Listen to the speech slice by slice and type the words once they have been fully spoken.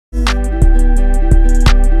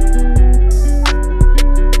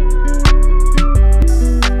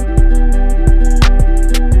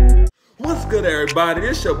good, everybody?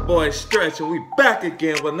 It's your boy Stretch, and we back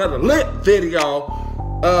again with another lit video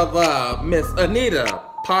of Miss Anitta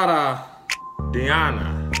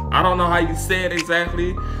Paradinha. I don't know how you say it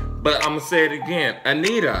exactly, but I'm gonna say it again.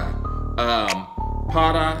 Anitta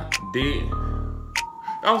Paradinha.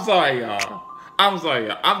 I'm sorry, y'all. I'm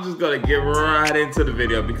just gonna get right into the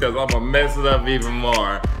video because I'm gonna mess it up even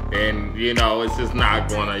more, and you know it's just not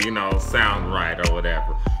gonna sound right or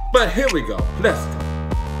whatever. But here we go. Let's go.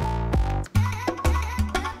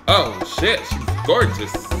 Oh shit, she's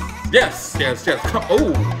gorgeous. Yes. Come.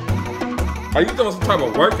 Oh, are you doing some type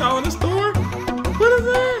of workout in the store? What is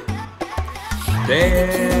that?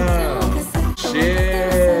 Damn.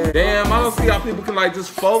 Shit. Damn, I don't see how people can like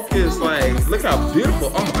just focus. Like, look how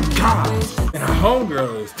beautiful. Oh my god. And her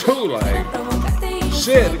homegirl is too. Like,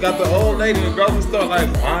 shit. We got the old lady in the grocery store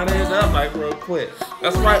like winding it up like real quick.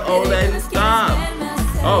 That's right, old lady. Stop.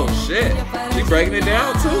 Oh shit, she breaking it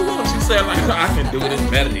down too? Look, she said like, I can do this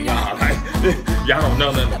better than y'all. Like, y'all don't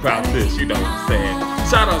know nothing about this, you know what I'm saying?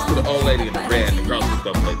 Shout outs to the old lady in the red in the grocery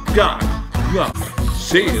store, but God,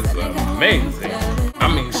 she is amazing. I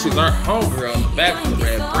mean, she's our homegirl in the back of the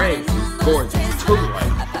red braids is gorgeous too.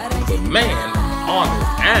 Like, but man, all this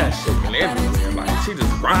ass shaking everywhere. Like, she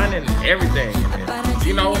just grinding and everything. And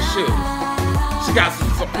you know, shoot. She got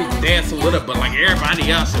some people dancing with her, but like everybody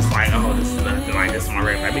else just like, oh, this is nothing, like this is my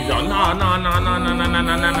rap. Let me go, no.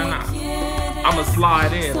 I'ma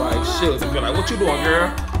slide in like shit and be like, what you doing,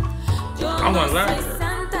 girl? I wanna learn her.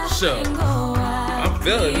 Shit. I'm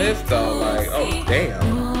feeling this though, like, oh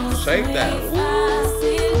damn. Shake that.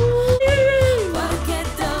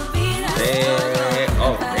 Damn.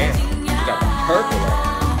 Oh damn. You got the purple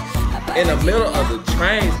on. In the middle of the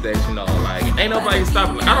train station, like, ain't nobody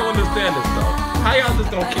stopping. Like, I don't understand this though. How y'all just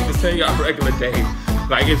gonna keep this in y'all regular day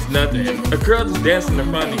like it's nothing? A girl just dancing in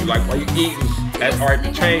front of you like while you eating at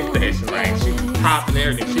the train station, like she popping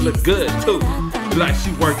everything. She look good too. Like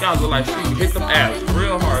she work out, look like she hit them abs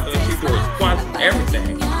real hard. Like she doing squats and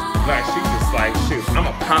everything. Like she just like, shoot,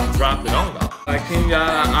 I'ma pop drop it on her. Like can y'all,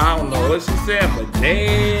 I don't know what she said, but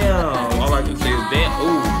damn, all I can say is damn.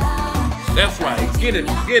 Ooh, that's right. Get it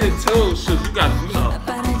too. Shoot, you got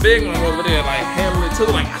big one over there, like handle it too.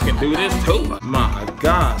 Like I can do this too. My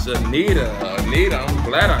gosh, Anitta, I'm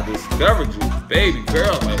glad I discovered you, baby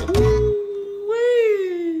girl. Like,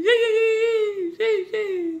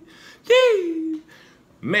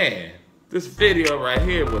 man, this video right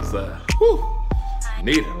here was Anitta.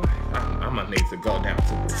 Like, I'm gonna need to go down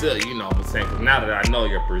to Brazil. You know what I'm saying? Because now that I know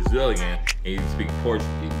you're Brazilian and you speak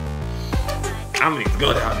Portuguese, I'm gonna need to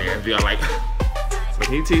go down there and be like.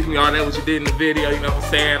 Can you teach me all that what you did in the video, you know what I'm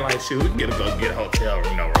saying? Like, shoot, we can go get a hotel,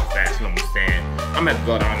 real fast, you know what I'm saying? I'm gonna have to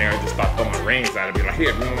go down there and just start throwing rings out and be like,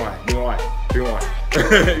 here, give me one. You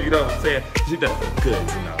know what I'm saying? She does look good,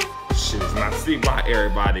 Shoot, and I see why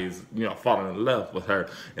everybody's, falling in love with her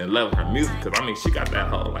and loving her music, because, I mean, she got that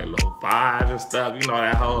whole, like, little vibe and stuff,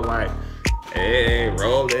 that whole, like, hey,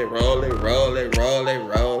 roll it.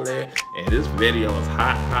 And this video is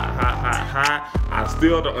hot. I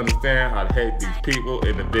still don't understand how to hate these people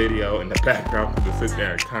in the video in the background to sit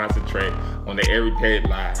there and concentrate on their everyday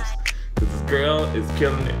lives. Because this girl is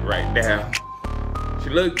killing it right now. She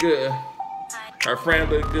look good. Her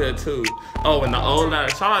friend look good too. Oh, and the old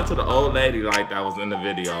lady, shout out to the old lady like that was in the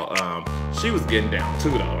video. She was getting down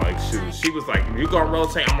too though. Like she was like, if you gonna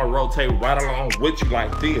rotate, I'm gonna rotate right along with you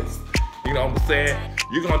like this. You know what I'm saying?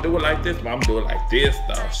 You gonna do it like this, but I'm gonna do it like this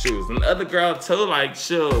though. Shoes. And the other girl too, like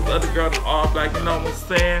shoes. The other girl all black, you know what I'm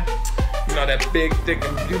saying? That big, thick,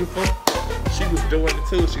 and beautiful. She was doing it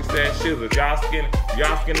too. She said, shoes, if y'all skinny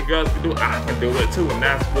girls can do it, I can do it too. And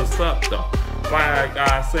that's what's up though. Like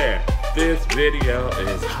I said, this video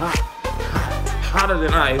is hotter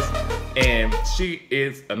than ice. And she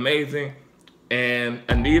is amazing. And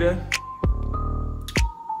Anitta,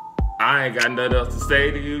 I ain't got nothing else to say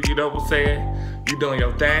to you, you know what I'm saying? You doing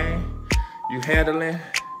your thing, you handling,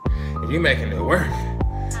 and you making it work.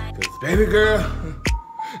 Cause baby girl,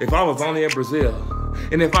 if I was only in Brazil,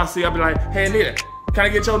 and if I see, I'll be like, hey Anitta, can I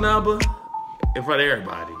get your number? In front of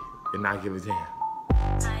everybody, and not give a damn.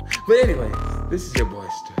 But anyways, this is your boy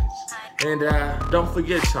Stretch. And don't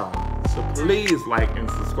forget y'all, so please like and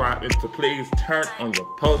subscribe, and to please turn on your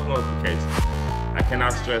post notifications. I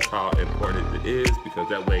cannot stress how important it is because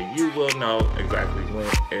that way you will know exactly when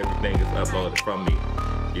everything is uploaded from me.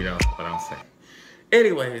 You know what I'm saying?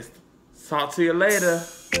 Anyways, talk to you later.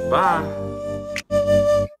 Bye.